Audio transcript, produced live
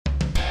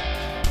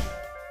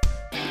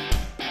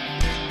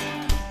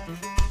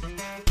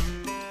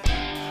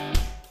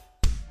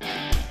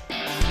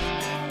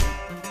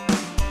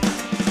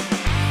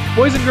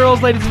Boys and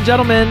girls, ladies and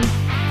gentlemen,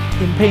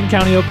 in Payne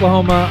County,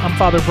 Oklahoma, I'm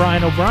Father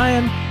Brian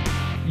O'Brien.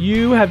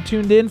 You have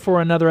tuned in for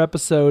another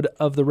episode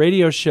of the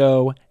radio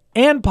show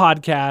and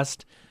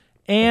podcast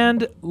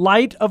and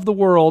Light of the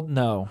World.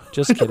 No,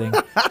 just kidding.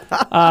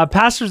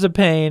 Pastors of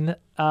Payne.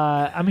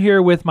 I'm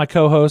here with my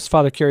co-host,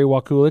 Father Kerry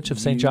Wakulich of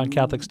St. John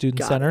Catholic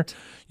Student Center.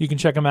 You can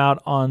check him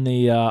out on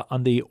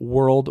the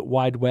World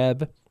Wide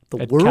Web.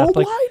 The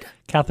worldwide?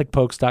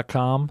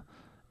 CatholicPokes.com.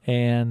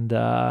 And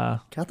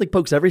Catholic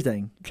Pokes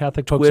everything.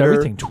 Catholic Pokes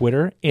everything.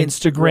 Twitter,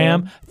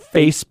 Instagram,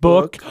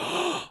 Facebook.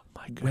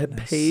 My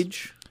goodness.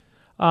 Webpage.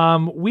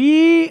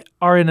 We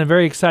are in a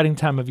very exciting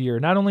time of year.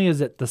 Not only is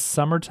it the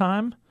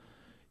summertime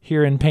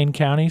here in Payne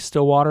County,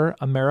 Stillwater,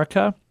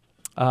 America,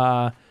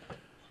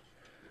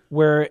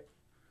 where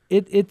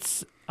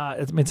it's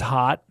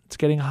hot. It's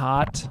getting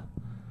hot.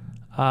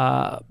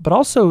 But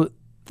also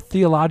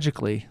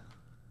theologically,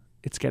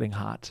 it's getting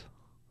hot.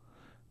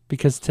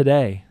 Because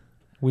today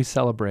we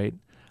celebrate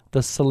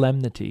the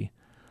solemnity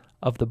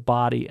of the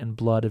body and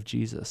blood of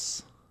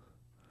Jesus,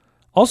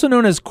 also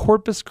known as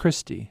Corpus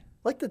Christi.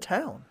 Like the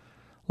town.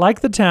 Like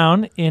the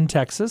town in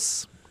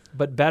Texas,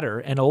 but better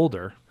and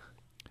older.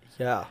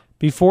 Yeah.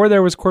 Before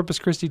there was Corpus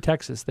Christi,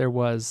 Texas, there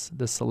was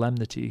the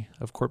solemnity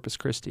of Corpus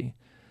Christi.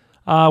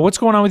 What's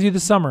going on with you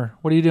this summer?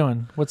 What are you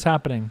doing? What's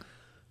happening?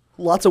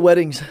 Lots of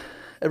weddings.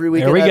 Every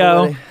weekend There we I have go.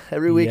 a wedding.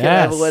 Every weekend I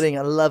have a Yes. wedding.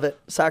 I love it.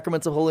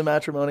 Sacraments of Holy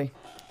Matrimony.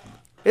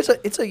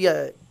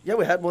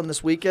 We had one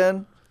this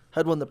weekend.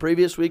 Had one the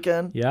previous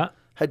weekend. Yeah.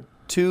 Had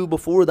two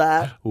before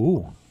that.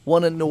 Ooh.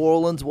 One in New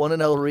Orleans, one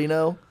in El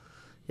Reno.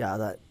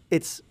 Yeah,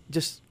 it's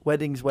just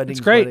weddings. It's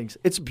great. Weddings.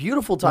 It's a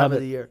beautiful time Love of it.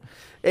 the year.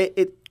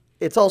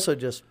 It's also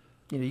just,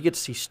 you get to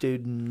see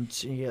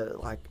students, you get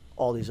like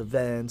all these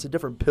events and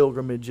different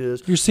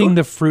pilgrimages. You're seeing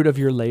the fruit of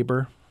your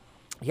labor.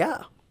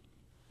 Yeah.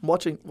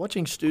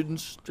 Watching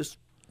students just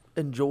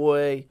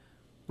enjoy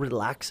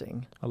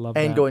relaxing. I love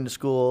and that. going to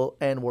school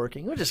and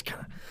working. We're just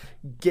kind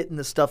of getting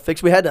the stuff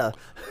fixed. We had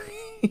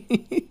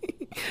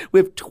we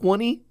have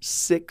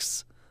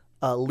 26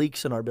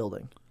 leaks in our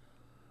building.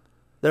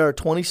 There are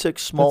 26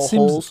 small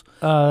holes.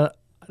 That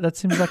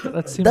seems like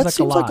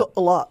a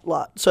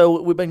lot.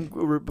 So we've been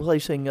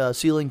replacing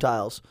ceiling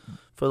tiles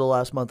for the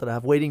last month and a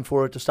half, waiting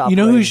for it to stop. You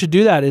know who raining. should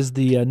do that is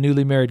the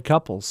newly married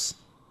couples.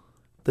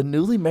 The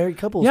newly married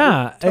couples?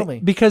 Yeah. Tell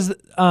me. Because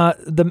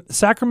the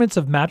sacraments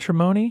of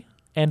matrimony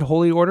and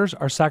holy orders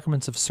are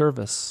sacraments of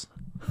service.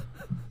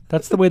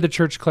 That's the way the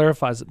church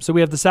clarifies them. So we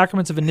have the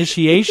sacraments of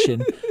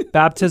initiation,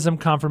 baptism,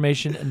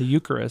 confirmation, and the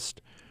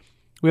Eucharist.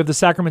 We have the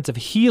sacraments of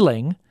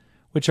healing,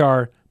 which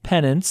are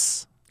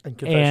penance And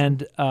confession.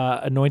 and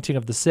anointing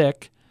of the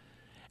sick.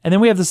 And then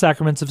we have the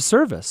sacraments of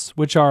service,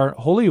 which are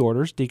holy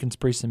orders, deacons,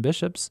 priests, and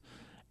bishops,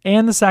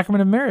 and the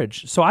sacrament of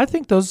marriage. So I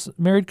think those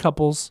married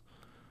couples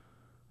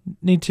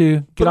need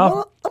to get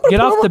off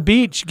the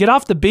beach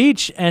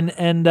and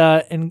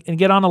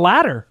get on a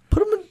ladder.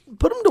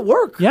 Put them to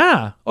work.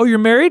 Yeah. Oh, you're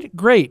married?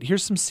 Great.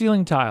 Here's some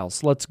ceiling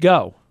tiles. Let's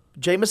go.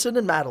 Jameson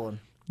and Madeline.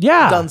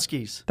 Yeah.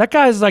 Dunskies. That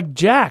guy's like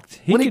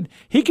jacked.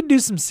 He could do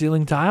some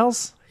ceiling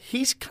tiles.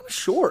 He's kind of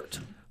short.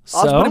 So?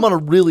 I'll just put him on a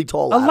really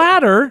tall ladder. A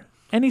ladder,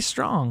 and he's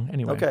strong.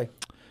 Anyway. Okay.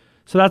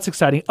 So that's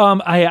exciting.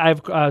 I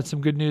have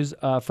some good news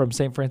from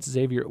St. Francis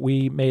Xavier.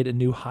 We made a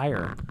new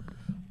hire.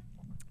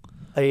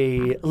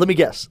 Let me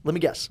guess.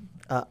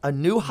 A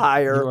new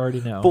hire. You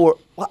already know. For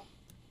what?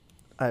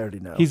 I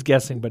already know. He's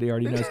guessing, but he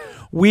already knows.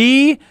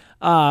 We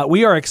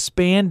are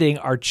expanding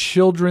our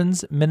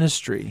children's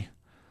ministry.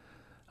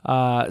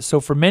 So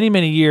for many,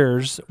 many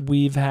years,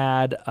 we've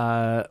had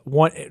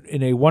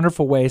in a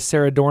wonderful way.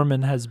 Sarah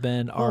Dorman has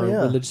been our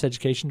religious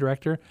education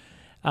director,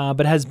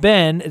 but has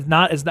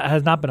not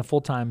been a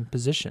full-time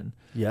position.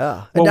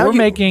 Yeah. Well,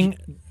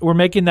 we're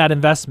making that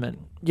investment.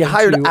 You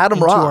hired Adam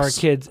into Ross.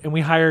 our kids, and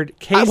we hired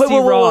Casey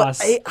wait.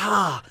 Ross.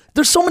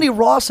 There's so many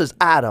Rosses.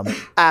 Adam,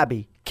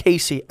 Abby,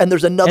 Casey, and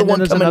there's another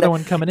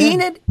one coming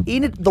in.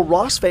 Enid, the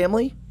Ross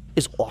family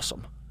is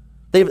awesome.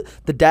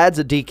 The dad's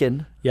a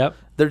deacon. Yep.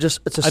 It's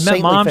a I met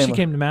saintly Mom. family. She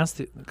came to Mass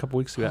a couple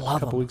weeks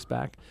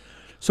back.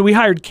 So we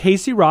hired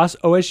Casey Ross,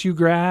 OSU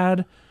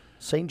grad.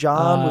 St.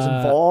 John was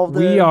involved.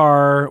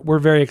 We're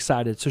very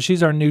excited. So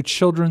she's our new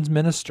children's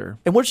minister.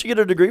 And where'd she get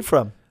her degree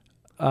from?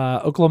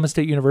 Oklahoma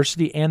State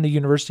University and the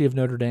University of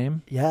Notre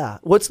Dame. Yeah.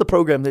 What's the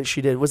program that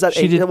she did? Was that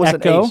she did that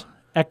wasn't Echo? ACE?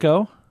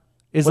 Echo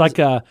is What like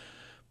a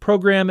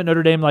program at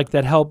Notre Dame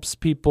that helps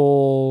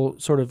people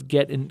sort of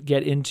get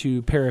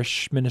into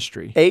parish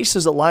ministry. ACE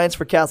is Alliance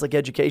for Catholic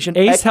Education.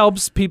 ACE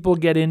helps people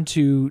get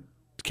into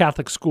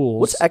Catholic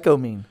schools. What's ECHO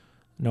mean?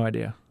 No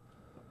idea.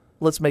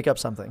 Let's make up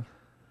something.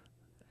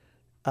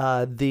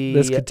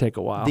 This could take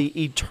a while.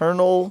 The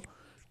Eternal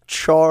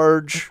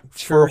Charge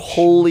for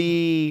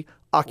Holy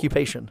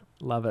Occupation.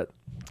 Love it.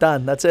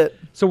 Done. That's it.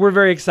 So we're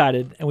very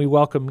excited, and we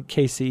welcome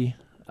Casey.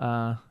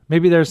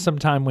 Maybe there's some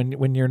time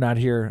when you're not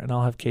here, and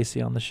I'll have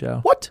Casey on the show.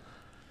 What?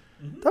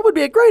 That would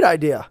be a great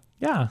idea.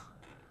 Yeah,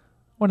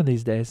 one of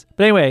these days.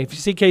 But anyway, if you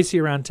see Casey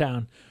around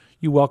town,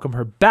 you welcome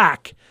her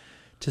back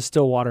to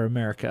Stillwater,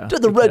 America. To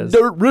the Red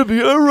Dirt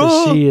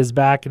Riviera. She is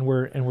back, and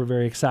we're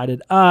very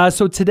excited.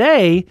 So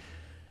today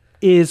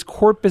is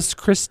Corpus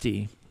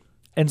Christi,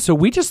 and so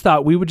we just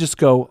thought we would just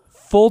go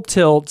full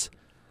tilt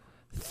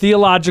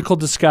theological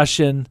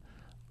discussion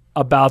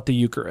about the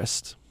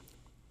Eucharist.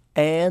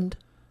 And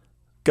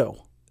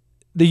go.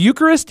 The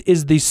Eucharist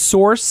is the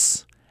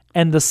source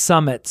and the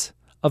summit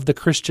of the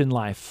Christian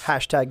life.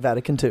 Hashtag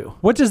Vatican II.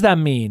 What does that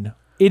mean?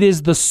 It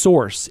is the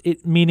source,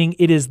 meaning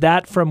it is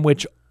that from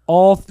which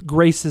all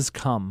graces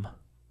come.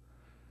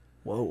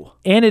 Whoa.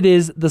 And it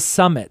is the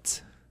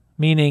summit,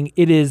 meaning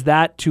it is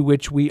that to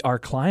which we are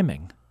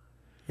climbing.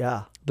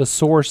 Yeah. The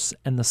source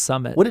and the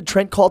summit. What did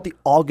Trent call it? The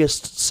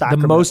august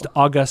sacrament. The most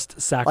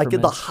august sacrament.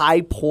 Like the high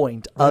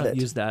point of it.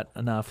 Use that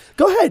enough.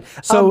 Go ahead.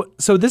 So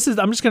this is,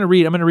 I'm just going to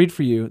read. I'm going to read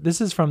for you.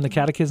 This is from the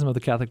Catechism of the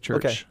Catholic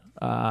Church.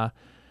 Okay.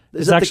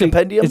 Is it the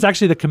compendium? It's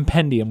actually the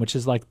compendium, which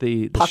is like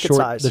the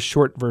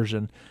short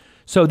version.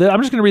 So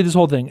I'm just going to read this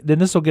whole thing. Then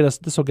this will get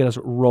us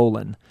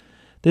rolling.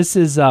 This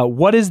is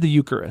what is the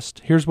Eucharist?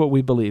 Here's what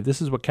we believe.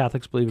 This is what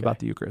Catholics believe about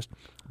the Eucharist.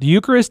 The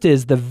Eucharist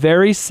is the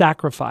very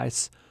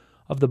sacrifice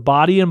of the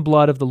body and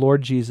blood of the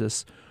Lord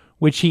Jesus,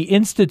 which he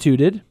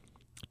instituted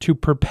to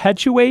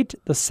perpetuate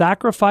the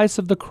sacrifice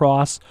of the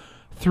cross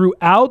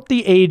throughout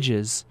the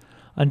ages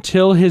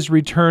until his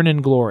return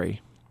in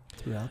glory.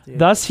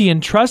 Thus he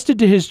entrusted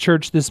to his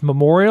church this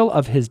memorial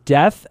of his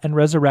death and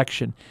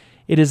resurrection.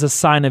 It is a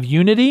sign of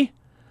unity,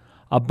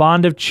 a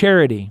bond of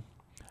charity,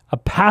 a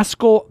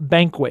paschal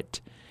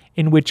banquet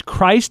in which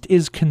Christ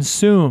is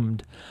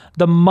consumed.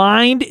 The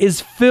mind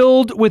is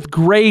filled with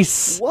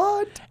grace.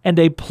 What? And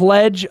a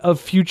pledge of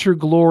future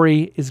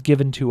glory is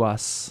given to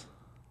us.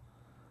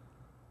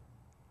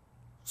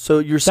 So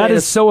you're saying that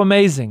is so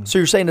amazing. So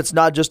you're saying it's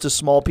not just a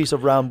small piece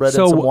of round bread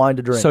and some wine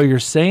to drink. So you're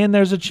saying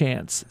there's a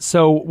chance.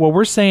 So what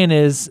we're saying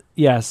is,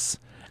 yes,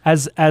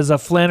 as a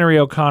Flannery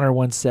O'Connor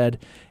once said,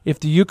 if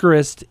the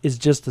Eucharist is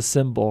just a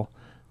symbol,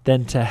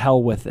 then to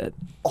hell with it.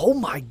 Oh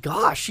my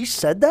gosh, she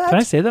said that? Can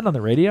I say that on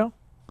the radio?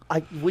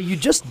 Well, you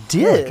just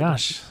did. Oh my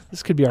gosh,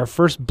 this could be our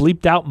first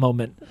bleeped out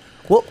moment.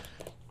 Well,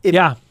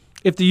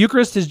 if the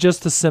Eucharist is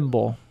just a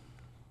symbol,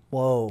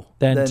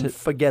 then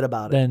forget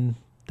about it.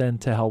 Then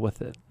to hell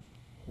with it.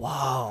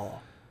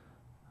 Wow.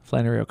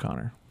 Flannery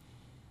O'Connor.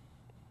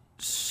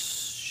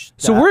 This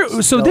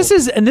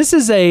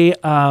is a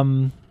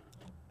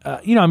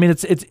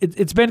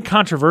it's been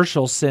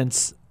controversial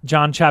since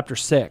John chapter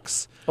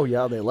 6. Oh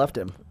yeah, they left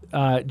him.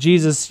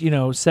 Jesus,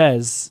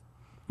 says,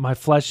 "My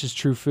flesh is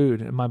true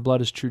food and my blood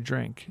is true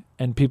drink."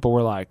 And people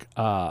were like,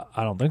 I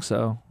don't think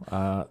so.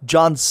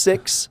 John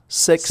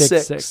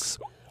 6:6.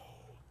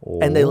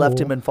 And they left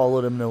him and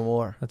followed him no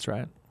more. That's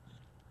right.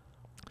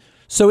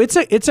 So it's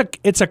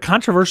a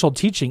controversial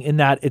teaching in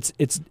that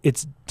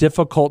it's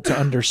difficult to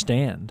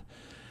understand.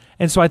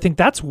 And so I think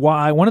that's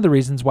why one of the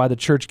reasons why the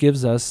church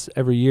gives us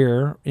every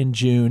year in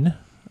June,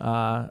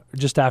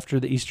 just after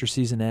the Easter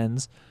season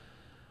ends,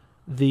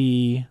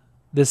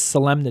 this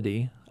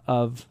solemnity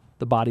of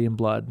the body and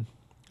blood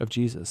of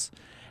Jesus.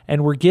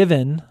 And we're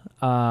given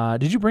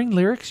did you bring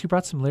lyrics? You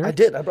brought some lyrics? I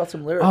did. I brought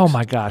some lyrics. Oh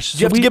my gosh.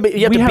 You have to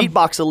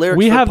beatbox the lyrics.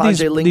 We for have Pange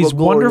these Lingua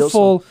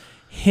wonderful Gloriosa.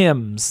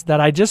 hymns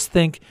that I just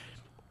think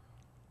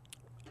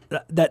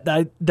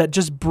that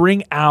just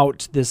bring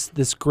out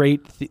this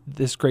great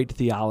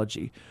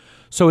theology.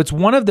 So it's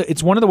one of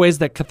the ways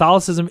that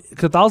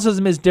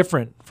Catholicism is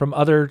different from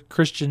other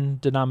Christian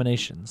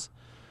denominations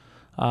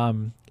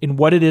in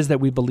what it is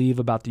that we believe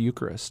about the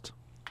Eucharist.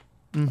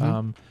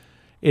 Mm-hmm.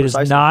 It is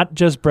not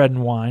just bread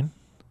and wine.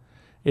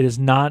 It is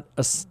not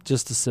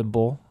just a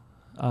symbol.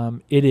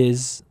 It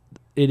is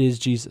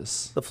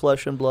Jesus, the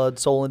flesh and blood,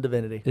 soul and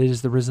divinity. It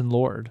is the risen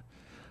Lord.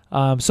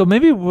 So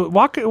maybe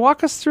walk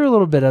us through a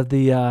little bit of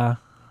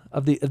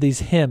these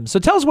hymns. So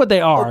tell us what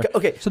they are.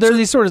 Okay. So there's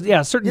these sort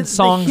of certain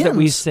songs hymns, that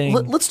we sing.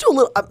 Let's do a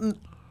little.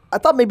 I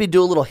thought maybe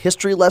do a little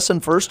history lesson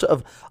first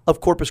of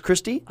Corpus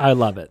Christi. I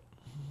love it.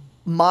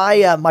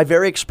 My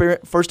very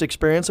first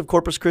experience of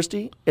Corpus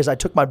Christi is I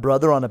took my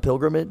brother on a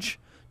pilgrimage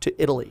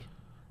to Italy.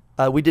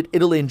 We did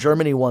Italy and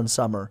Germany one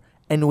summer,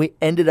 and we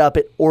ended up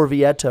at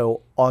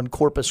Orvieto on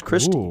Corpus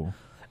Christi. Ooh.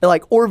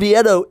 And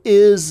Orvieto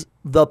is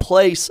the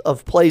place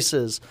of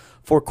places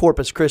for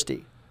Corpus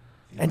Christi.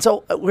 And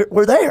so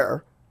we're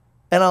there,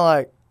 and I'm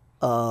like,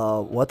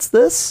 what's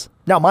this?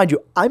 Now, mind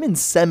you, I'm in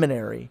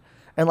seminary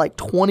and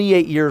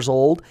 28 years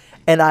old,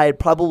 and I had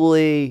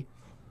probably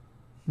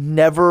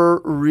never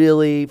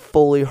really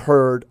fully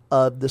heard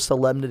of the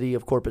solemnity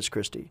of Corpus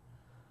Christi.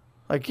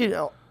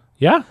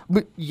 Yeah.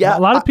 A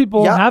lot of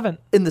people haven't.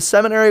 In the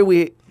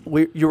seminary,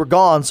 you were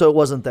gone, so it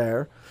wasn't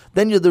there.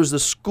 Then there's the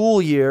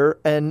school year,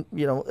 and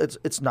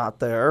it's not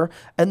there.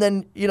 And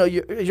then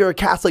you're a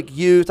Catholic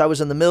youth. I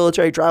was in the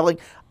military traveling.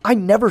 I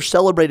never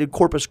celebrated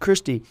Corpus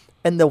Christi,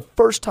 and the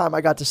first time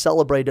I got to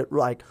celebrate it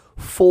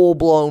full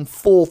blown,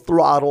 full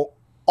throttle,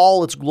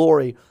 all its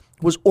glory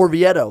was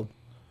Orvieto.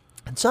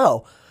 And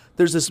so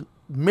there's this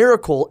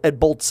miracle at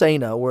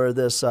Bolsena where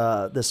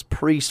this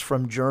priest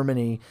from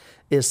Germany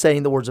is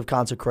saying the words of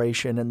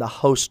consecration, and the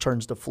host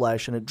turns to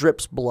flesh, and it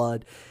drips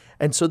blood.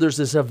 And so there's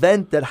this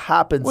event that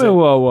happens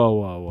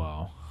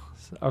Whoa.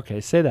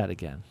 Okay, say that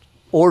again.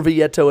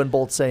 Orvieto and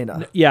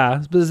Bolsena.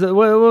 Yeah. What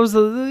was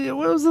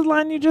the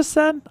line you just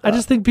said? I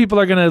just think people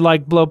are going to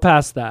like blow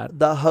past that.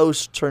 The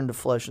host turned to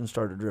flesh and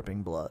started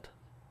dripping blood.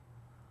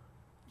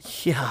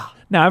 Yeah.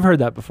 Now, I've heard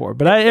that before,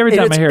 but every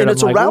time I hear it,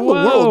 it's I'm around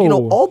like, the world. You know,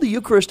 whoa. all the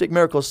Eucharistic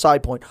miracles,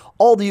 side point,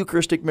 all the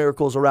Eucharistic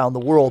miracles around the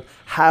world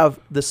have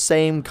the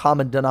same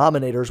common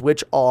denominators,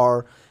 which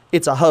are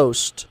it's a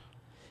host,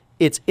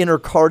 it's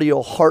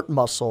intercardial heart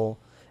muscle,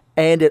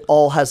 and it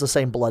all has the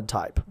same blood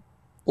type.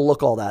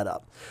 Look all that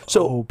up.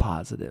 So O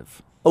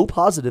positive. O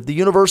positive, the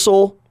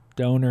universal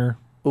Donor.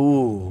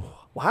 Ooh,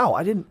 wow!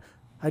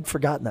 I'd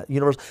forgotten that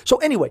universal. So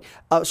anyway,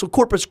 so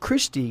Corpus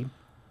Christi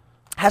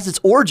has its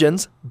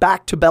origins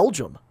back to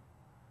Belgium.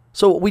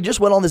 So we just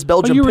went on this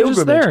Belgium you were pilgrimage.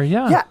 just there,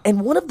 yeah. Yeah,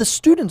 and one of the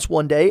students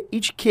one day,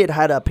 each kid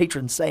had a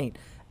patron saint,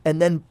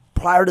 and then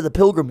prior to the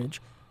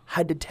pilgrimage,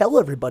 had to tell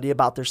everybody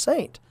about their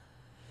saint.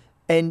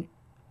 And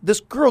this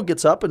girl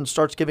gets up and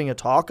starts giving a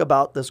talk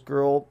about this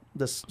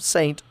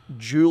Saint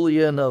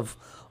Julian of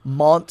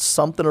Mont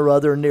something or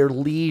other near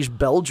Liège,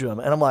 Belgium.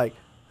 And I'm like,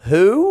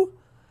 who?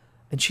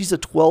 And she's a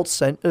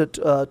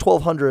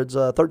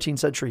 1200s, 13th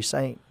century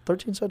saint.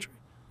 13th century?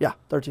 Yeah,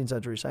 13th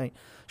century saint.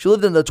 She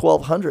lived in the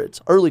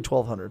 1200s, early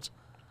 1200s.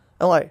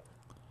 I'm like,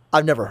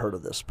 I've never heard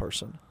of this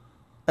person.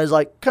 I was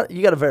like,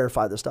 you got to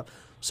verify this stuff.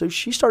 So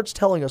she starts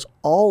telling us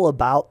all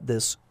about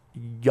this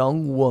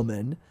young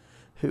woman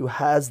who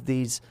has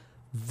these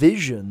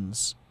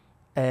visions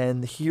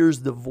and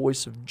hears the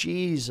voice of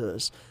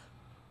Jesus.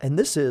 And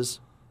this is,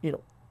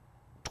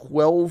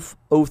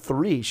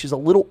 1203. She's a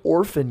little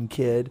orphan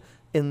kid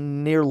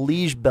near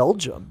Liège,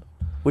 Belgium,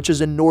 which is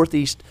in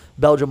northeast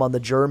Belgium on the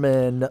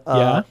German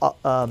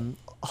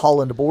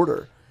Holland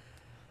border.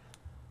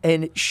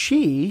 And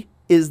she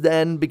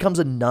becomes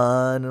a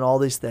nun and all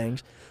these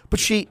things. But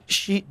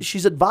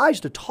she's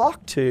advised to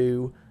talk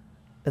to,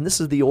 and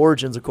this is the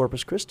origins of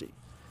Corpus Christi.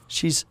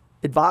 She's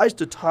advised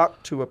to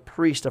talk to a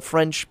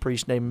French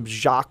priest named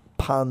Jacques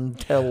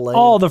Pantelin.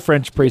 All the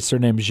French priests are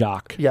named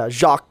Jacques. Yeah,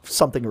 Jacques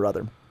something or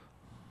other.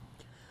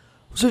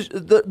 So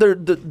they're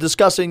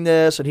discussing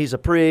this, and he's a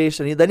priest,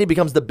 and then he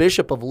becomes the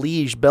bishop of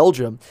Liège,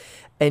 Belgium,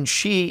 and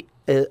she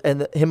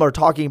and him are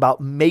talking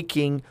about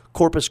making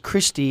Corpus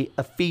Christi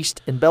a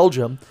feast in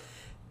Belgium.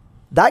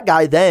 That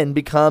guy then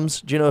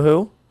becomes, do you know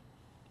who?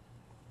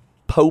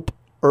 Pope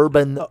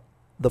Urban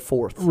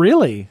IV.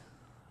 Really?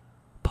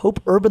 Pope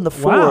Urban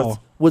IV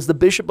was the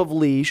bishop of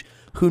Liège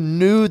who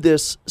knew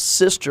this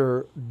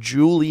sister,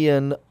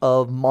 Julian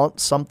of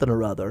Mont something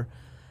or other.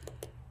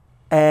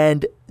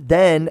 And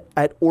then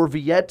at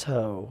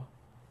Orvieto,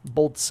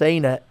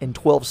 Bolsena in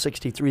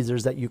 1263,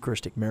 there's that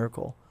Eucharistic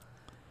miracle.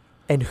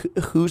 And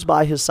who's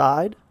by his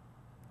side?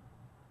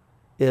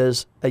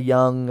 Is a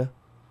young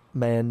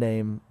man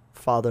named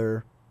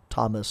Father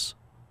Thomas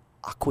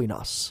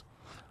Aquinas.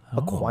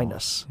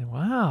 Aquinas.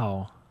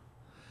 Wow.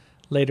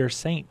 Later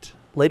saint.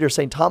 Later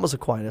St. Thomas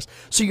Aquinas.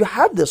 So you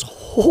have this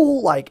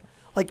whole like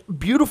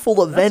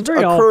beautiful event That's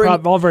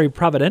occurring. all very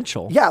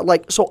providential. Yeah,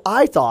 so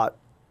I thought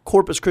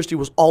Corpus Christi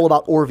was all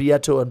about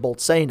Orvieto and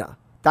Bolsena,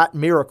 that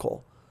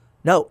miracle.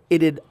 No,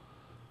 it had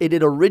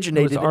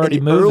originated in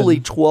the early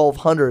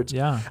 1200s.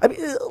 Yeah. I mean,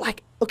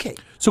 okay.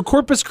 So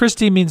Corpus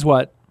Christi means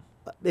what?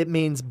 It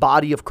means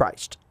body of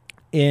Christ.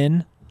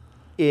 In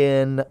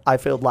I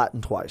failed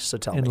Latin twice, so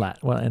tell me. in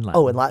Latin.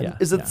 Oh, in Latin. Yeah,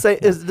 Is it yeah, say?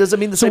 yeah. Does it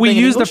mean the same So thing we in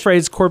use the English?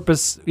 phrase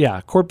Corpus.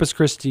 Yeah, Corpus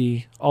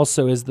Christi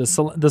also is the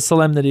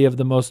solemnity of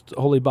the most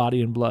holy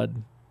body and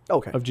blood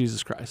of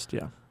Jesus Christ.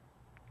 Yeah.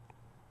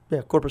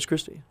 Yeah, Corpus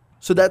Christi.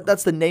 So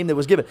that's the name that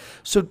was given.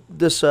 So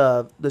this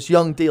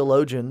young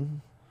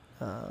theologian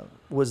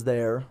was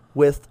there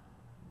with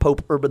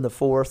Pope Urban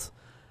IV,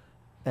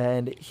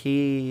 and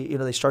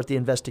they start the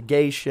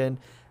investigation,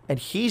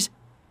 and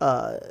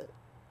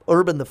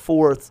Urban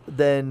IV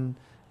then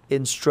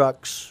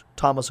instructs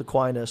Thomas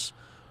Aquinas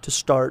to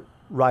start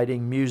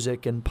writing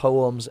music and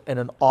poems and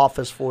an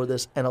office for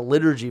this and a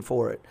liturgy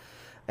for it.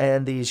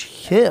 And these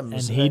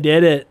hymns. And he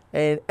did it.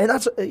 And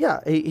that's,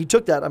 he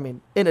took that. I mean,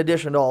 in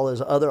addition to all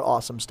his other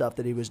awesome stuff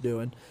that he was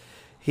doing,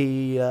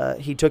 he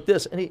took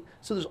this.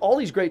 So there's all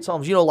these great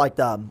psalms, like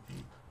the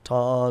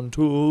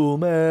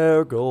Tantum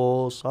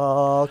ergo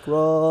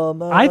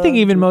sacramentum. I think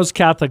even most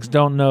Catholics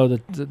don't know the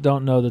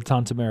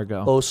Tantum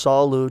ergo. O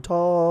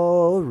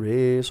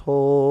salutaris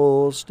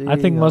hostia. I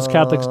think most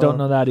Catholics don't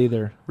know that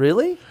either.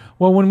 Really?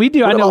 Well, when we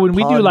do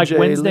like Pange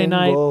Wednesday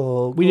night,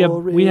 we have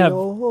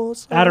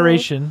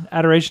gloriosa.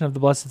 adoration of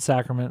the Blessed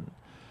Sacrament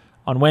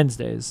on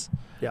Wednesdays.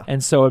 Yeah.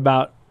 And so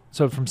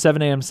from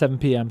 7 a.m. to 7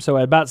 p.m. So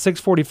at about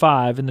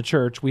 6:45 in the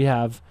church, we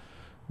have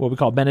what we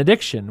call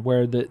benediction,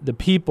 where the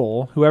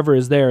people, whoever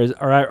is there,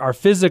 are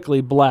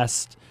physically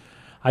blessed.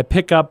 I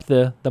pick up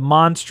the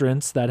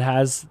monstrance that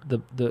has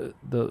the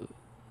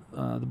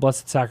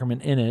Blessed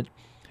Sacrament in it,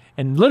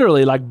 and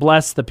literally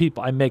bless the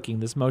people. I'm making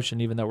this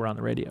motion even though we're on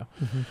the radio.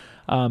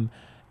 Mm-hmm.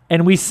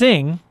 And we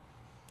sing.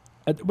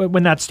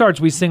 When that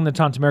starts, we sing the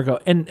Tantum ergo,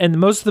 and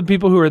most of the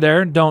people who are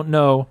there don't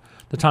know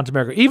the Tantum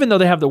ergo, even though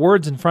they have the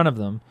words in front of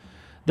them.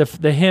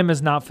 the hymn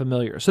is not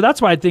familiar. So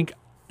that's why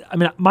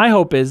my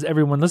hope is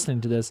everyone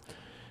listening to this,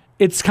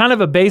 it's kind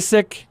of a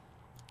basic.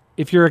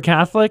 If you're a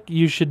Catholic,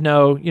 you should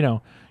know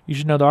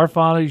the Our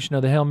Father, you should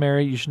know the Hail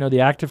Mary, you should know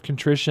the Act of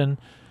Contrition,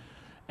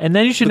 and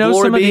then you should know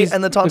some of these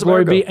and the Tantum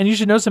Ergo. And you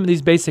should know some of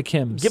these basic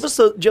hymns. Do you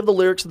have the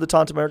lyrics of the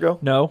Tantum Ergo?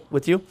 No.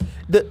 With you?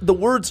 The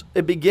words,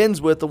 it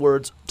begins with the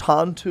words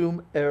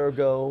Tantum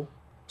Ergo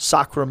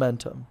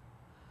Sacramentum,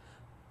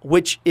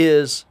 which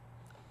is,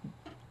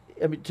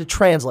 to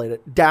translate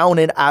it, down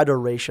in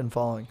adoration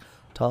falling.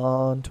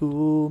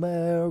 Tantum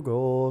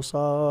ergo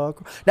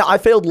sacra. Now, I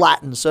failed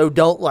Latin, so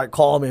don't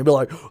call me and be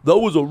like, that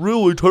was a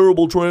really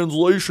terrible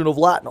translation of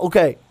Latin.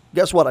 Okay,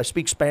 guess what? I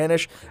speak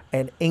Spanish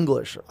and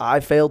English. I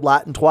failed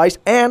Latin twice,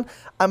 and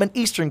I'm an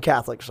Eastern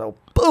Catholic, so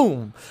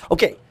boom.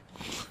 Okay,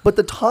 but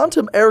the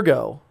Tantum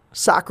ergo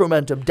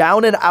sacramentum,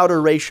 down in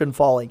adoration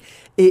falling,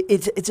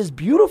 it's this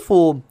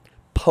beautiful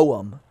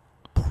poem,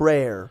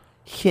 prayer,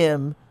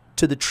 hymn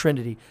to the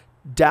Trinity.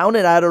 Down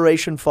in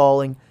adoration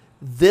falling,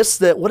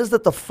 what is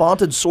that? The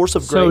font and source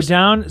of grace.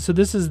 So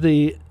this is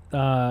the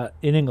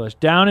in English.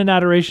 Down in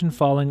adoration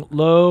falling,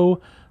 lo,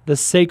 the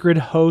sacred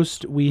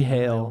host we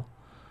hail.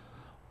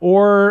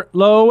 Or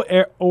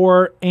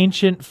or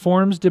ancient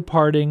forms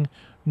departing,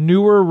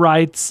 newer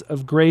rites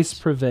of grace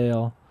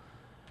prevail.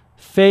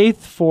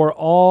 Faith for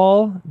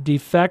all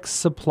defects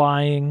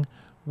supplying,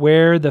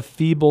 where the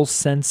feeble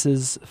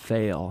senses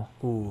fail.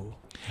 Ooh.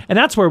 And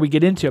that's where we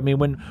get into.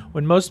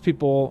 When most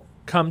people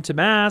come to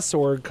Mass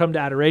or come to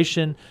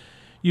adoration,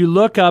 you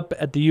look up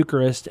at the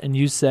Eucharist and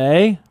you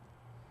say,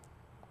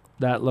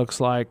 that looks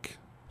like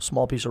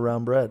small piece of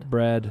round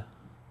bread.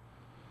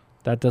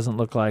 That doesn't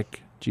look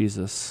like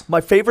Jesus. My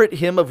favorite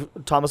hymn of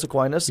Thomas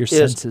Aquinas Your is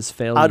senses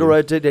fail you.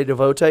 Adorate de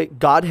Devote,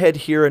 Godhead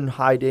here in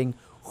hiding,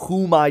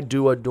 whom I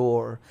do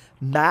adore.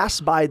 Mass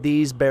by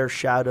these bare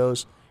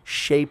shadows,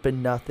 shape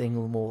in nothing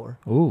more.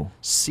 Ooh.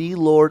 See,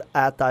 Lord,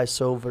 at thy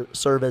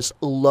service,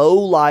 low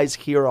lies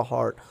here a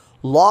heart,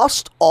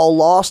 all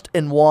lost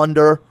in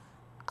wonder,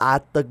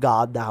 at the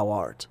God thou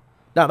art.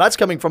 Now, that's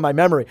coming from my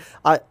memory.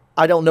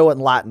 I don't know it in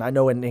Latin. I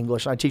know it in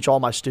English. I teach all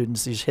my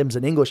students these hymns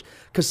in English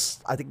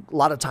because I think a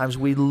lot of times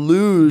we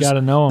lose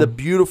the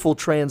beautiful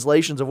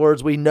translations of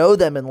words. We know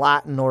them in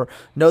Latin or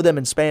know them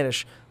in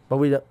Spanish, but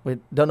we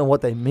don't know what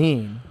they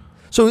mean.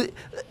 So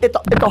at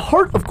the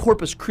heart of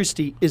Corpus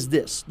Christi is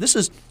this. This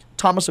is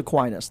Thomas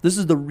Aquinas. This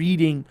is the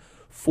reading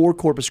for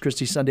Corpus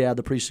Christi Sunday out of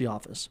the priestly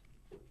office.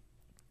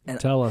 And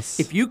tell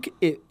us. If you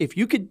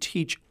could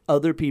teach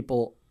other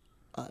people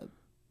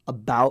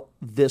about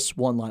this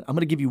one line. I'm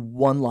going to give you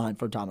one line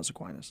from Thomas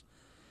Aquinas.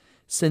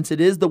 Since it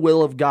is the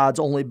will of God's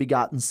only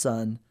begotten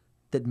Son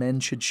that men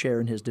should share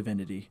in his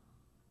divinity.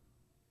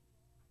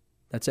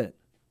 That's it.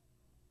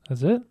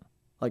 That's it?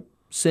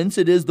 Since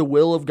it is the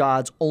will of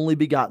God's only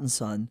begotten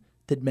Son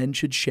that men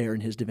should share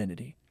in his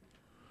divinity.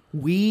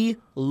 We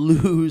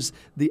lose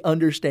the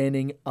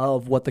understanding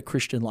of what the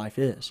Christian life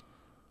is.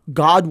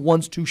 God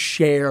wants to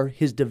share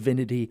his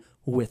divinity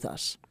with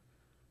us.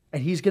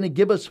 And he's going to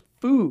give us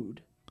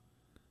food.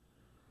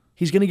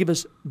 He's going to give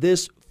us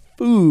this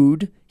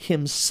food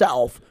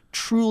himself,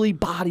 truly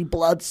body,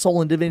 blood, soul,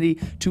 and divinity,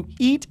 to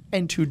eat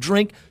and to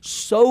drink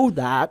so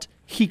that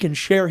he can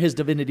share his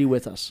divinity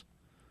with us.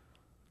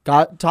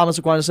 Thomas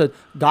Aquinas said,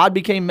 God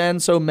became men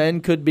so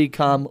men could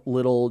become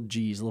little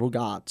G's, little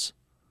gods.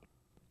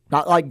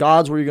 Not like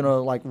gods where you're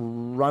going to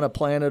run a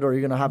planet or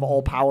you're going to have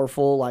all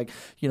powerful,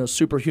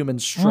 superhuman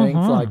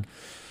strength,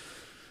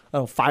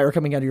 fire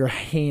coming out of your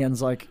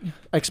hands like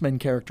X-Men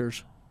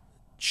characters.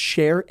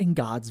 Share in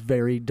God's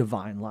very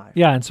divine life.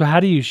 Yeah, and so how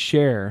do you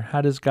share?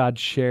 How does God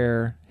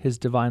share his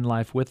divine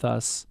life with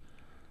us?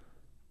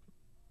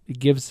 He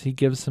gives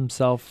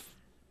himself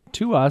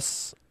to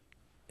us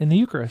in the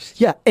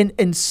Eucharist. Yeah,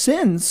 and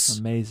since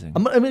amazing.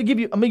 I'm going to give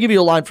you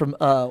a line from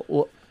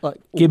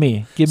give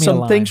me some a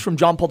line. Things from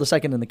John Paul II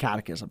in the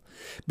Catechism.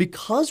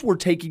 Because we're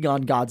taking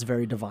on God's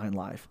very divine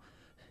life.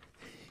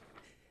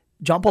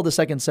 John Paul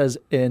II says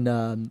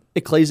in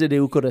Ecclesia de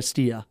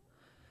Eucharistia,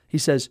 he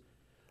says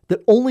that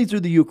only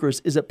through the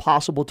Eucharist is it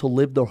possible to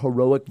live the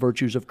heroic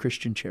virtues of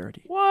Christian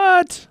charity.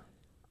 What?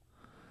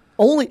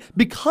 Only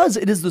because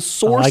it is the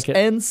source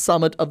and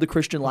summit of the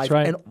Christian life,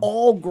 right. And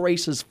all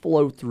graces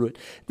flow through it.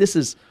 This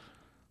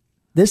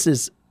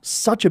is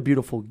such a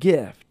beautiful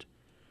gift,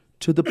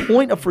 to the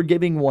point of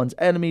forgiving one's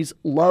enemies,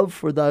 love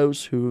for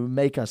those who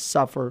make us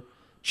suffer,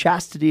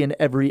 chastity in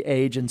every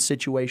age and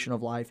situation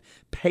of life,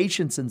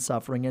 patience in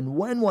suffering, and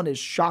when one is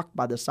shocked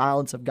by the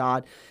silence of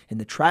God in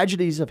the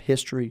tragedies of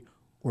history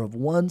or of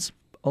one's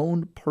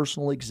own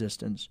personal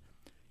existence,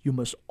 you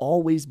must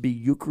always be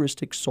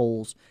Eucharistic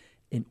souls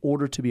in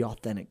order to be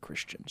authentic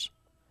Christians.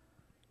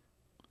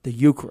 The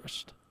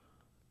Eucharist,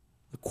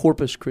 the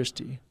Corpus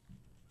Christi,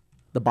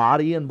 the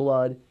body and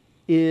blood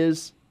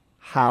is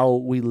how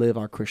we live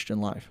our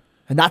Christian life.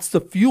 And that's the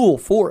fuel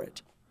for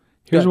it.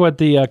 Here's what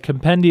the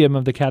compendium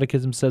of the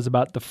Catechism says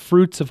about the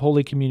fruits of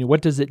Holy Communion.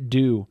 What does it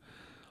do?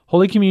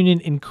 Holy Communion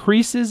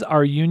increases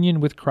our union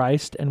with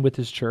Christ and with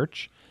his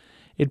church.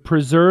 It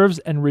preserves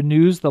and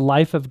renews the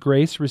life of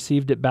grace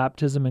received at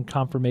baptism and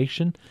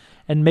confirmation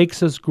and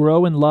makes us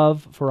grow in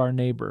love for our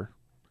neighbor.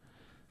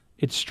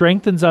 It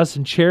strengthens us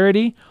in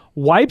charity,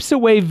 wipes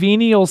away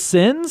venial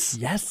sins,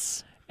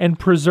 Yes. and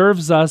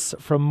preserves us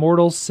from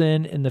mortal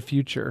sin in the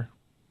future.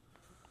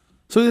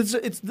 So this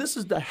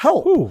is the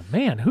help. Ooh,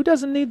 man, who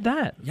doesn't need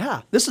that?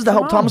 Yeah. This is the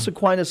Come help. Thomas on.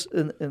 Aquinas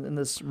in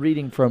this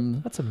reading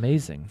from That's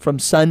amazing.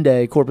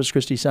 Sunday, Corpus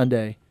Christi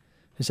Sunday,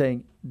 is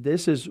saying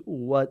this is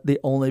what the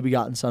only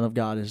begotten Son of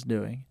God is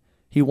doing.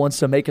 He wants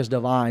to make us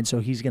divine, so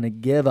he's going to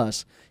give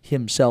us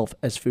himself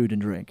as food and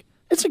drink.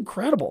 It's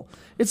incredible.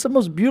 It's the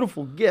most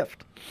beautiful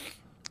gift.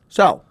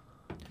 So,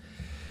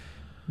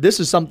 this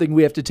is something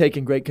we have to take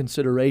in great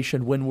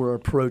consideration when we're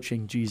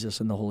approaching Jesus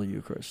in the Holy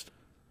Eucharist.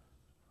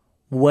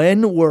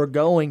 When we're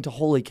going to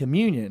Holy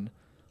Communion,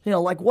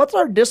 like what's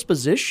our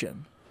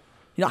disposition?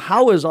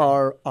 How is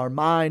our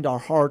mind, our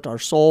heart, our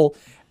soul,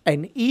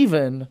 and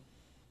even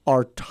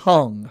our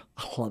tongue?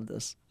 I love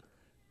this.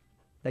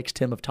 Next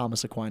hymn of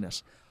Thomas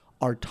Aquinas.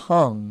 Our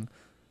tongue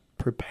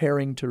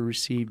preparing to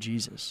receive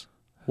Jesus.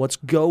 What's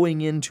going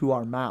into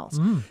our mouths?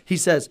 He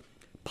says,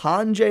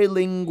 Pange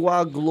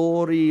lingua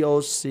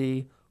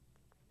gloriosi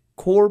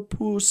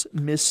corpus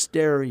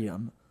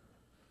mysterium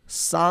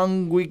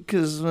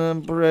sanguicis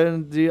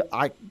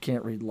I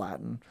can't read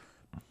Latin.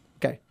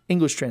 Okay,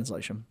 English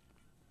translation.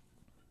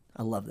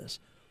 I love this.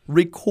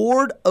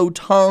 Record, O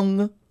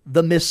tongue,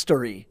 the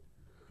mystery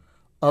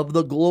of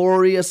the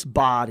glorious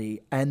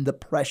body and the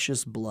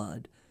precious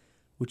blood,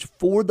 which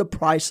for the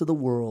price of the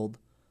world,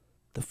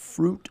 the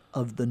fruit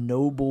of the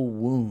noble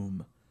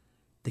womb,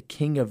 the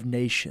King of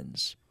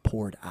nations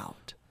poured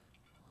out.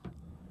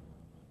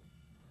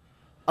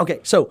 Okay,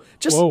 so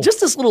just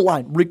this little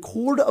line.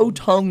 Record, O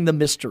tongue, the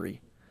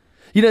mystery.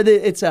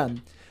 It's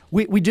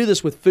we do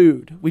this with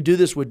food. We do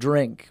this with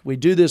drink. We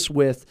do this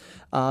with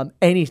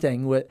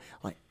anything. With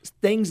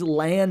things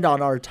land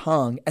on our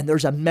tongue, and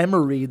there's a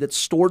memory that's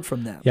stored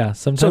from them. Yeah,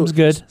 sometimes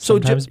good,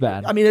 sometimes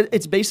bad. I mean,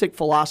 it's basic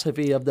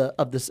philosophy of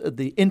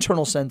the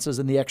internal senses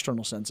and the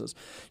external senses.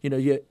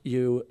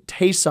 You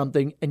taste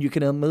something, and you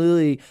can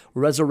immediately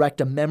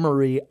resurrect a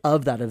memory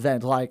of that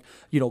event, like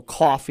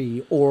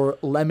coffee or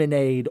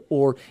lemonade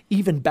or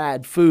even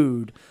bad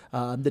food.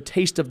 The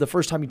taste of the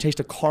first time you taste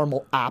a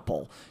caramel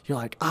apple, you're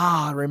like,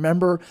 I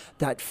remember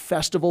that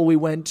festival we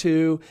went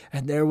to,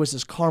 and there was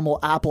this caramel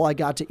apple I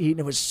got to eat, and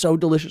it was so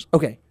delicious.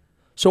 Okay,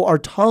 so our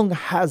tongue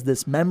has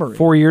this memory.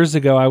 4 years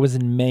ago, I was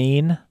in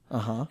Maine,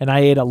 and I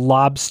ate a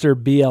lobster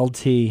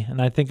BLT,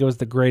 and I think it was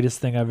the greatest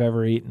thing I've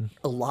ever eaten.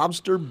 A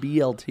lobster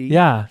BLT?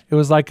 Yeah, it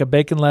was like a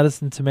bacon,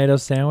 lettuce, and tomato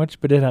sandwich,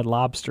 but it had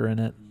lobster in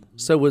it.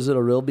 So was it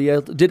a real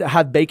BLT? Did it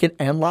have bacon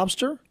and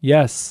lobster?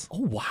 Yes.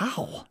 Oh,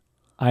 wow.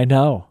 I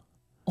know.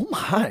 Oh,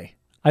 my.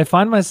 I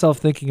find myself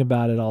thinking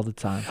about it all the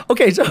time.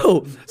 Okay,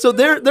 so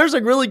there's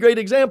a really great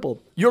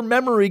example. Your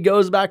memory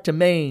goes back to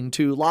Maine,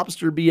 to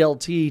lobster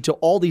BLT, to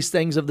all these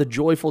things of the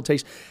joyful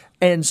taste.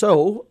 And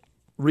so,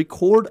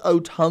 record,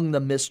 O tongue, the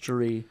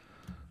mystery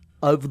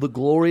of the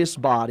glorious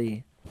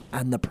body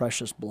and the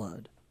precious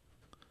blood.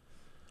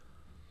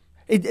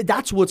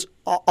 That's what's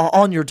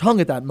on your tongue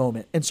at that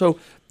moment. And so,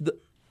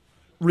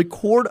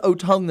 record, O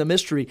tongue, the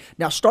mystery.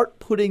 Now start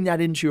putting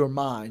that into your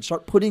mind.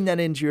 Start putting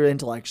that into your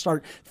intellect.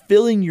 Start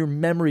filling your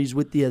memories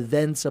with the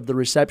events of the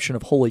reception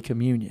of Holy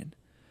Communion.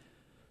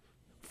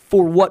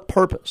 For what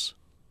purpose?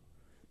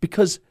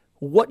 Because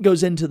what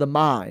goes into the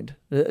mind,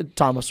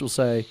 Thomas will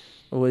say,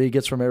 what he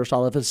gets from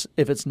Aristotle,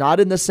 if it's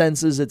not in the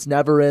senses, it's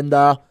never in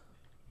the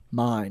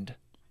mind.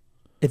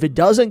 If it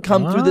doesn't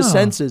come through the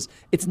senses,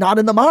 it's not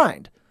in the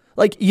mind.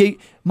 Like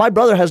my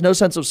brother has no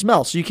sense of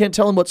smell, so you can't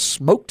tell him what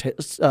smoke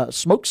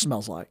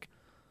smells like.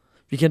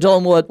 You can't tell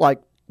him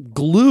what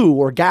glue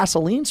or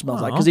gasoline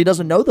smells like because he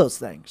doesn't know those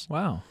things.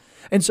 Wow.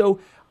 And so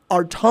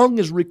our tongue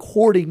is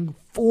recording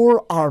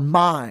for our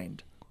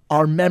mind,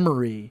 our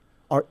memory,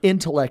 our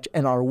intellect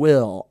and our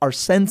will, our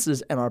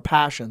senses and our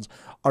passions,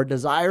 our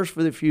desires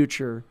for the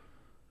future,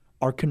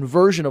 our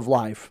conversion of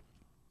life,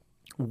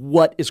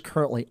 what is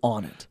currently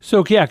on it.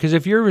 So yeah, because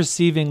if you're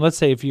receiving, let's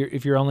say if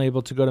you're only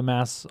able to go to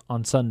Mass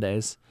on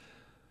Sundays,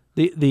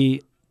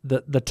 the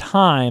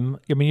time,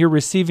 I mean, you're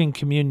receiving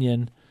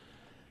communion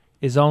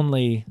is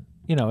only,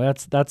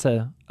 that's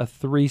a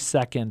 3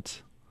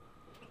 second,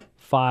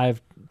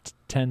 5 to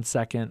 10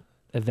 second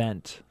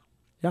event.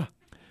 Yeah.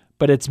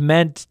 But it's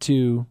meant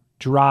to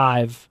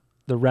drive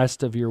the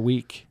rest of your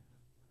week.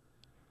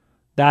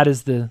 That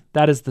is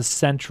the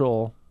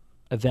central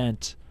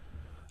event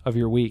of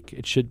your week.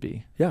 It should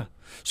be. Yeah.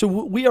 So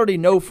we already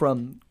know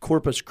from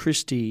Corpus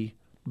Christi,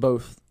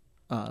 both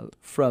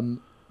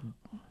from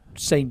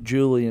St.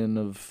 Julian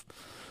of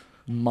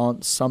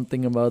Mont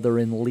something or other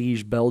in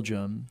Liège,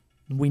 Belgium.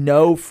 We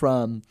know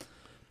from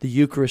the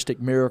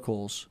Eucharistic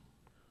miracles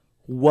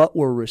what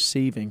we're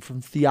receiving,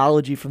 from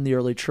theology from the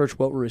early church,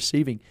 what we're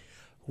receiving.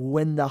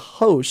 When the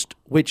host,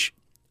 which,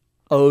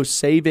 O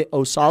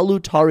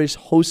salutaris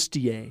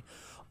hostiae,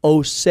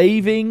 O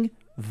saving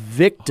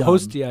victim.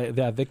 Hostia,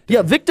 yeah, victim.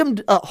 Yeah, victim.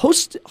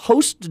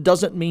 Host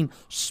doesn't mean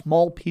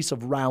small piece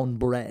of round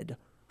bread.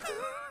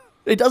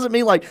 It doesn't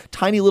mean like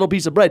tiny little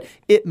piece of bread.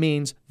 It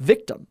means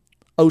victim.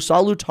 O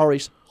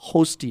salutaris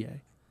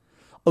hostiae.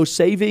 O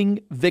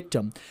saving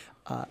victim.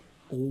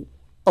 And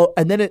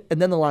then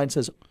the line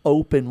says,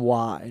 open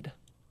wide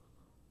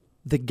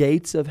the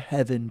gates of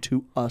heaven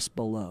to us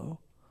below.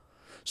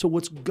 So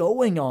what's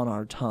going on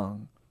our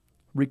tongue?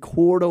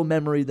 Record, O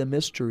memory, the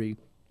mystery.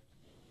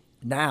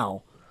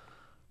 Now,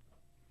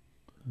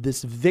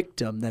 this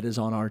victim that is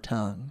on our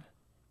tongue.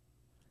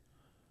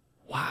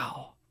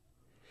 Wow.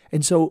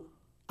 And so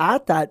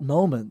at that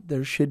moment,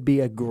 there should be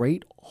a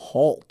great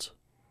halt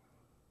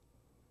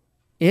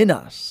in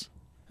us.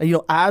 And,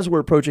 as we're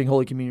approaching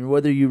Holy Communion,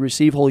 whether you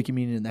receive Holy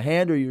Communion in the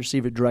hand or you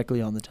receive it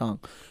directly on the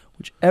tongue,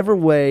 whichever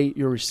way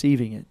you're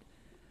receiving it,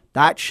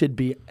 that should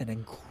be an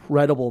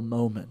incredible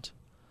moment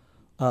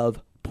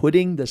of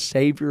putting the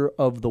Savior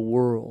of the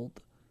world,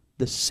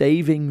 the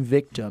saving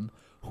victim,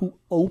 who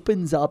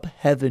opens up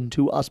heaven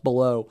to us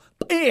below,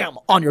 bam,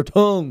 on your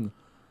tongue.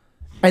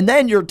 And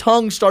then your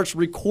tongue starts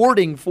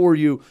recording for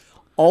you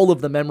all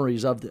of the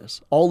memories of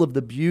this, all of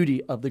the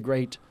beauty of the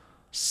great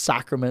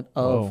sacrament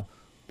of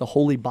the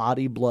holy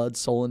body, blood,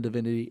 soul, and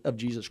divinity of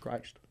Jesus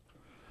Christ.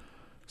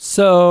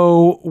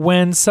 So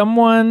when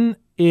someone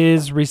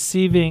is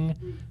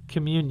receiving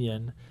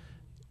communion,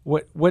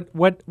 what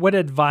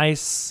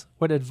advice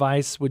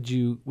would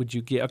you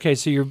give? Okay,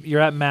 so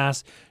you're at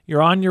Mass,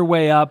 you're on your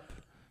way up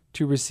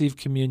to receive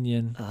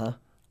communion.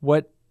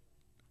 What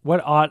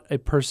ought a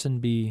person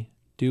be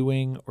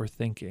doing or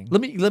thinking?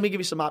 Let me give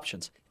you some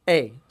options.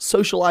 A,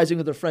 socializing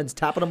with their friends,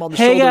 tapping them on the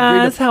hey shoulder.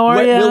 Guys, how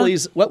are you?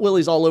 Wet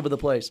willies all over the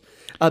place.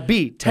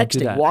 B,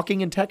 texting,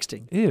 walking and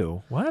texting.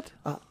 Ew, what?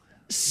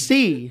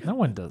 C. No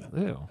one does.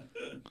 Ew.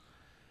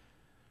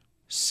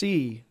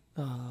 C,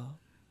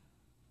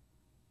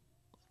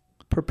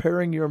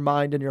 preparing your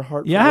mind and your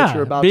heart for what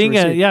you're about to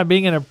receive.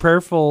 Being in a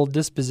prayerful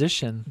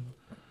disposition.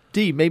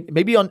 D,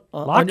 maybe on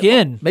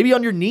maybe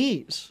on your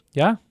knees.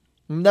 Yeah.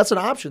 That's an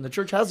option. The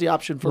church has the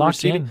option for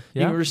receiving.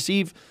 Yeah. You can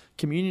receive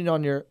communion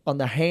on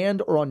the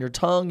hand or on your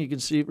tongue. You can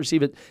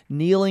receive it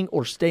kneeling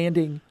or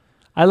standing.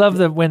 I love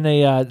that when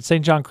they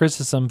St. John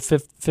Chrysostom,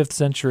 5th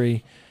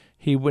century,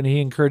 when he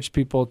encouraged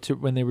people to,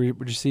 when they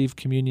receive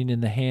communion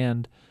in the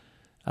hand,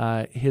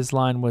 his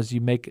line was,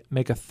 "You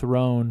make a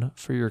throne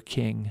for your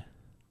king."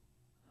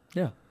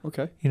 Yeah.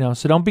 Okay.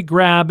 So don't be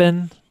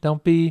grabbing.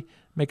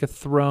 Make a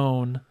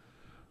throne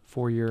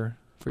for your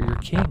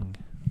king.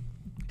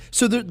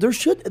 So there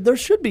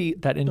should be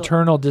that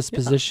internal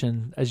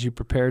disposition as you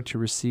prepare to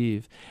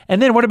receive.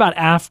 And then what about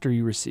after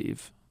you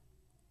receive?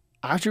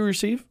 After you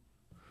receive,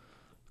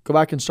 go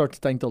back and start to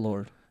thank the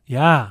Lord.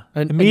 Yeah.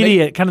 That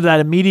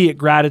immediate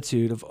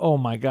gratitude of, oh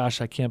my gosh,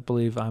 I can't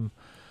believe I'm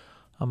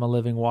a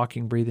living,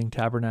 walking, breathing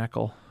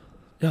tabernacle.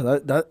 Yeah,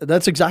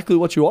 that's exactly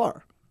what you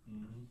are.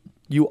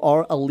 You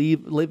are a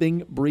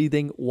living,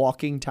 breathing,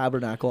 walking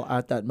tabernacle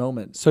at that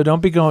moment. So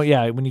don't be going,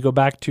 when you go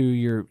back to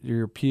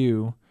your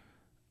pew,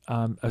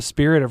 a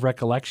spirit of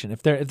recollection.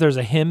 If there's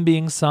a hymn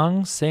being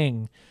sung,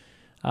 sing.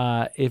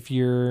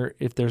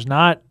 If there's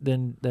not,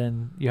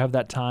 then you have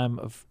that time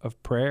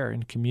of prayer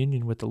and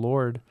communion with the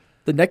Lord.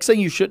 The next thing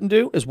you shouldn't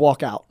do is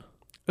walk out.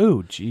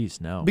 Oh, geez,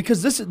 no.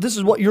 Because this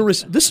is what you're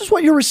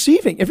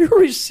receiving. If you're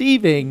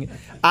receiving,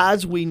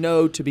 as we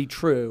know to be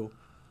true,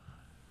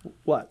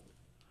 what?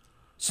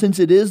 Since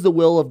it is the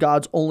will of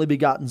God's only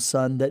begotten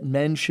Son that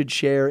men should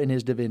share in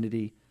his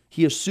divinity,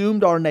 he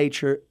assumed our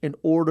nature in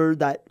order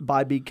that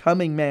by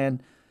becoming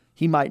man,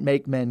 he might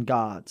make men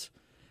gods.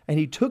 And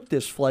he took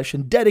this flesh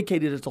and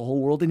dedicated it to the whole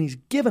world, and he's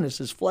given us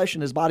his flesh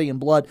and his body and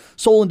blood,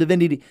 soul and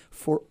divinity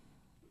for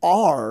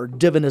our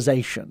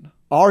divinization,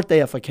 our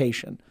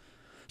deification.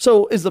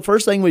 So is the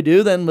first thing we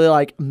do then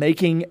like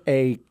making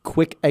a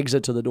quick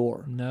exit to the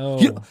door? No.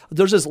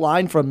 There's this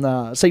line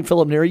from St.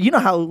 Philip Neri. You know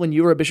how when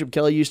you were a Bishop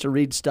Kelly, you used to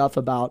read stuff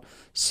about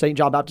St.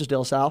 John Baptist de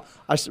La Salle?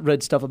 I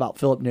read stuff about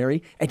Philip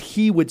Neri, and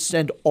he would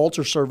send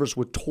altar servers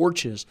with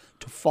torches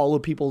to follow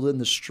people in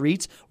the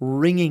streets,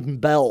 ringing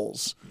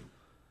bells.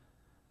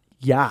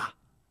 Yeah.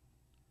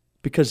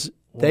 Because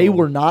they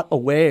were not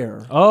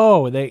aware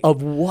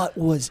of what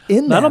was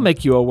in them. That'll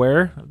make you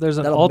aware. There's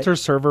an altar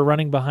server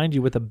running behind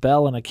you with a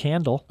bell and a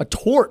candle. A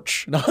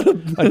torch, not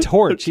a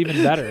torch,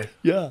 even better.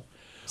 Yeah.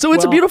 So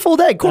it's a beautiful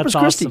day, Corpus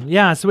Christi. Awesome.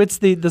 Yeah, so it's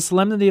the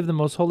solemnity of the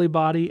most holy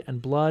body and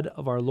blood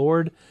of our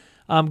Lord.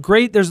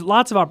 Great. There's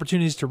lots of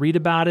opportunities to read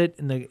about it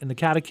in the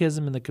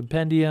Catechism, in the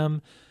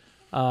Compendium,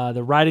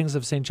 the writings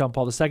of St. John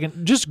Paul II.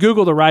 Just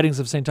Google the writings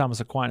of St. Thomas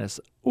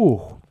Aquinas.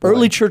 Ooh, boy.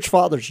 Early church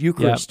fathers,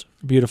 Eucharist.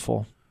 Yeah,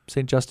 beautiful.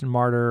 St. Justin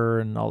Martyr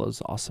and all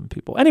those awesome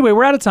people. Anyway,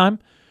 we're out of time.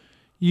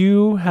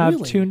 You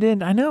have tuned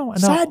in. I know.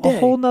 Sad day. A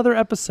whole nother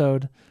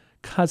episode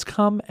has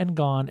come and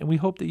gone, and we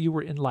hope that you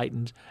were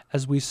enlightened,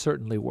 as we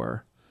certainly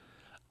were.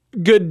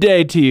 Good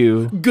day to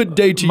you. Good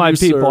day to my you,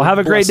 people. Sir. Have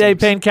a great day,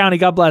 Blessings. Payne County.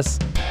 God bless.